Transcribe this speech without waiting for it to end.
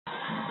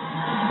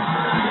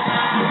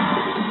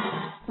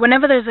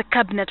Whenever there is a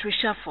cabinet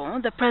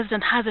reshuffle, the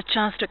president has a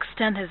chance to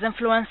extend his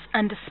influence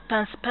and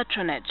dispense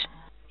patronage.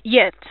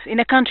 Yet,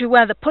 in a country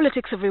where the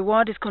politics of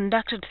reward is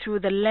conducted through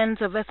the lens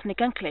of ethnic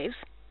enclaves,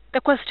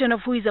 the question of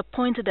who is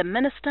appointed a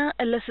minister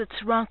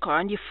elicits rancor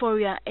and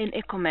euphoria in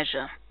equal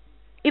measure.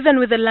 Even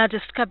with the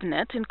largest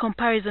cabinet, in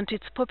comparison to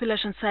its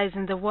population size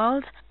in the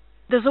world,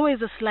 there's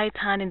always a slight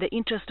hand in the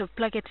interest of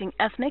placating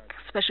ethnic,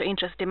 special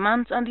interest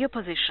demands and the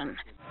opposition.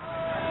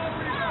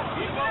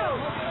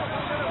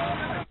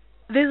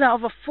 These are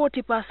over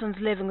 40 persons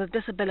living with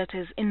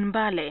disabilities in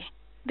Mbale.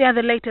 They are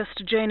the latest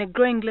to join a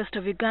growing list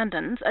of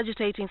Ugandans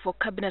agitating for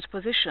cabinet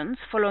positions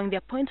following the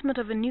appointment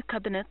of a new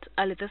cabinet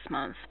early this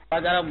month.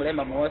 As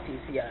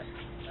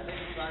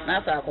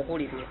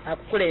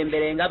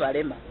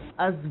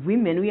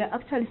women, we are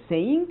actually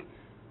saying,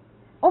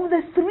 of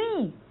the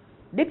 3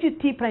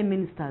 deputy prime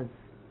ministers,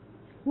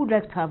 we would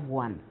like to have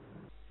one.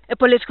 A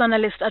political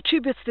analyst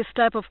attributes this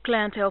type of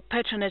clientele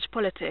patronage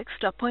politics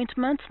to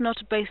appointments not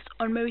based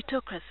on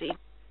meritocracy.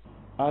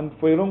 And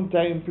for a long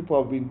time,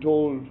 people have been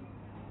told,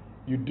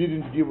 you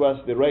didn't give us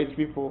the right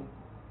people,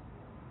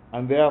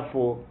 and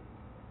therefore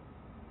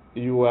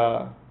you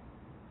are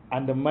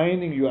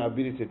undermining your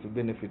ability to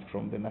benefit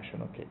from the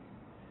national cake.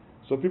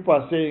 So people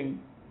are saying,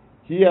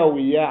 here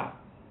we are.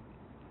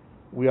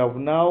 We have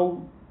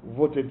now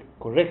voted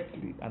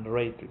correctly and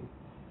rightly.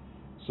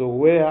 So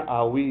where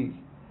are we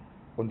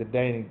on the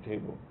dining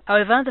table?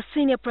 However, the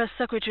senior press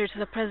secretary to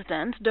the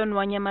president, Don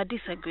Wanyama,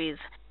 disagrees.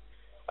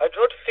 I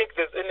don't think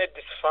there's any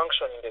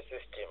dysfunction in the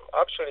system.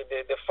 Actually,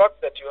 the fact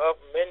that you have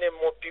many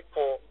more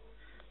people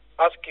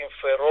asking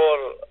for a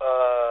role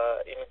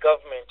in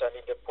government and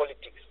in the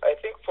politics, I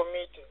think for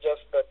me it is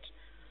just that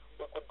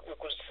we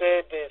could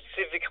say the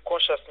civic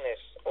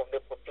consciousness of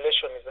the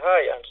population is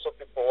high, and so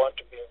people want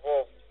to be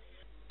involved.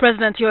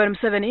 President Yoweri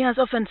Museveni has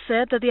often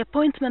said that the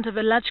appointment of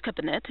a large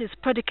cabinet is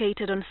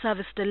predicated on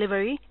service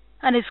delivery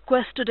and his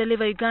quest to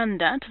deliver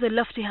Uganda to the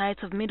lofty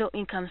heights of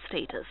middle-income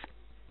status.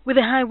 With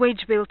a high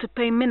wage bill to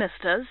pay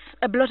ministers,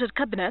 a bloated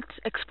cabinet,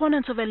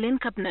 exponents of a lean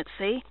cabinet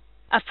say,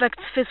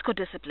 affects fiscal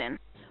discipline.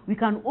 We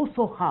can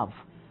also have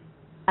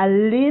a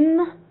lean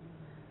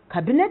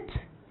cabinet,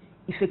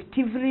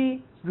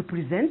 effectively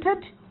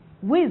represented,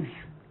 with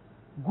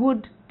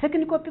good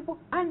technical people,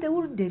 and they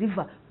will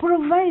deliver,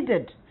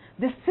 provided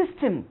the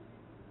system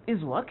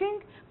is working,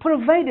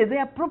 provided there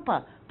are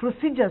proper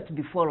procedures to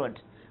be followed,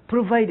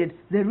 provided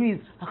there is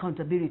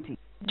accountability.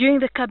 During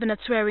the cabinet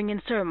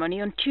swearing-in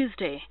ceremony on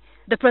Tuesday,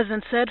 the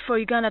president said for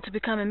Uganda to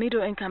become a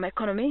middle-income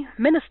economy,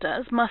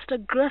 ministers must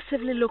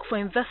aggressively look for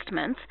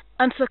investments,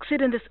 and to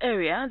succeed in this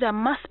area, there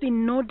must be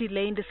no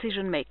delay in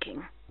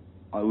decision-making.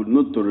 I would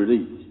not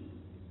tolerate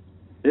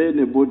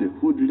anybody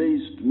who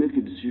delays to make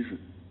a decision.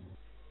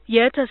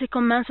 Yet, as he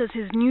commences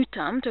his new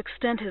term to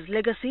extend his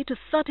legacy to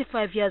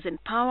 35 years in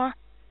power,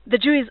 the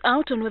jury is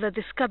out on whether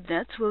this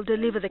cabinet will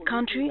deliver the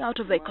country out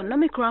of the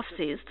economic rough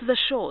seas to the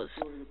shores.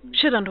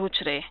 Shiran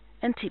Huchere,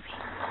 NTV.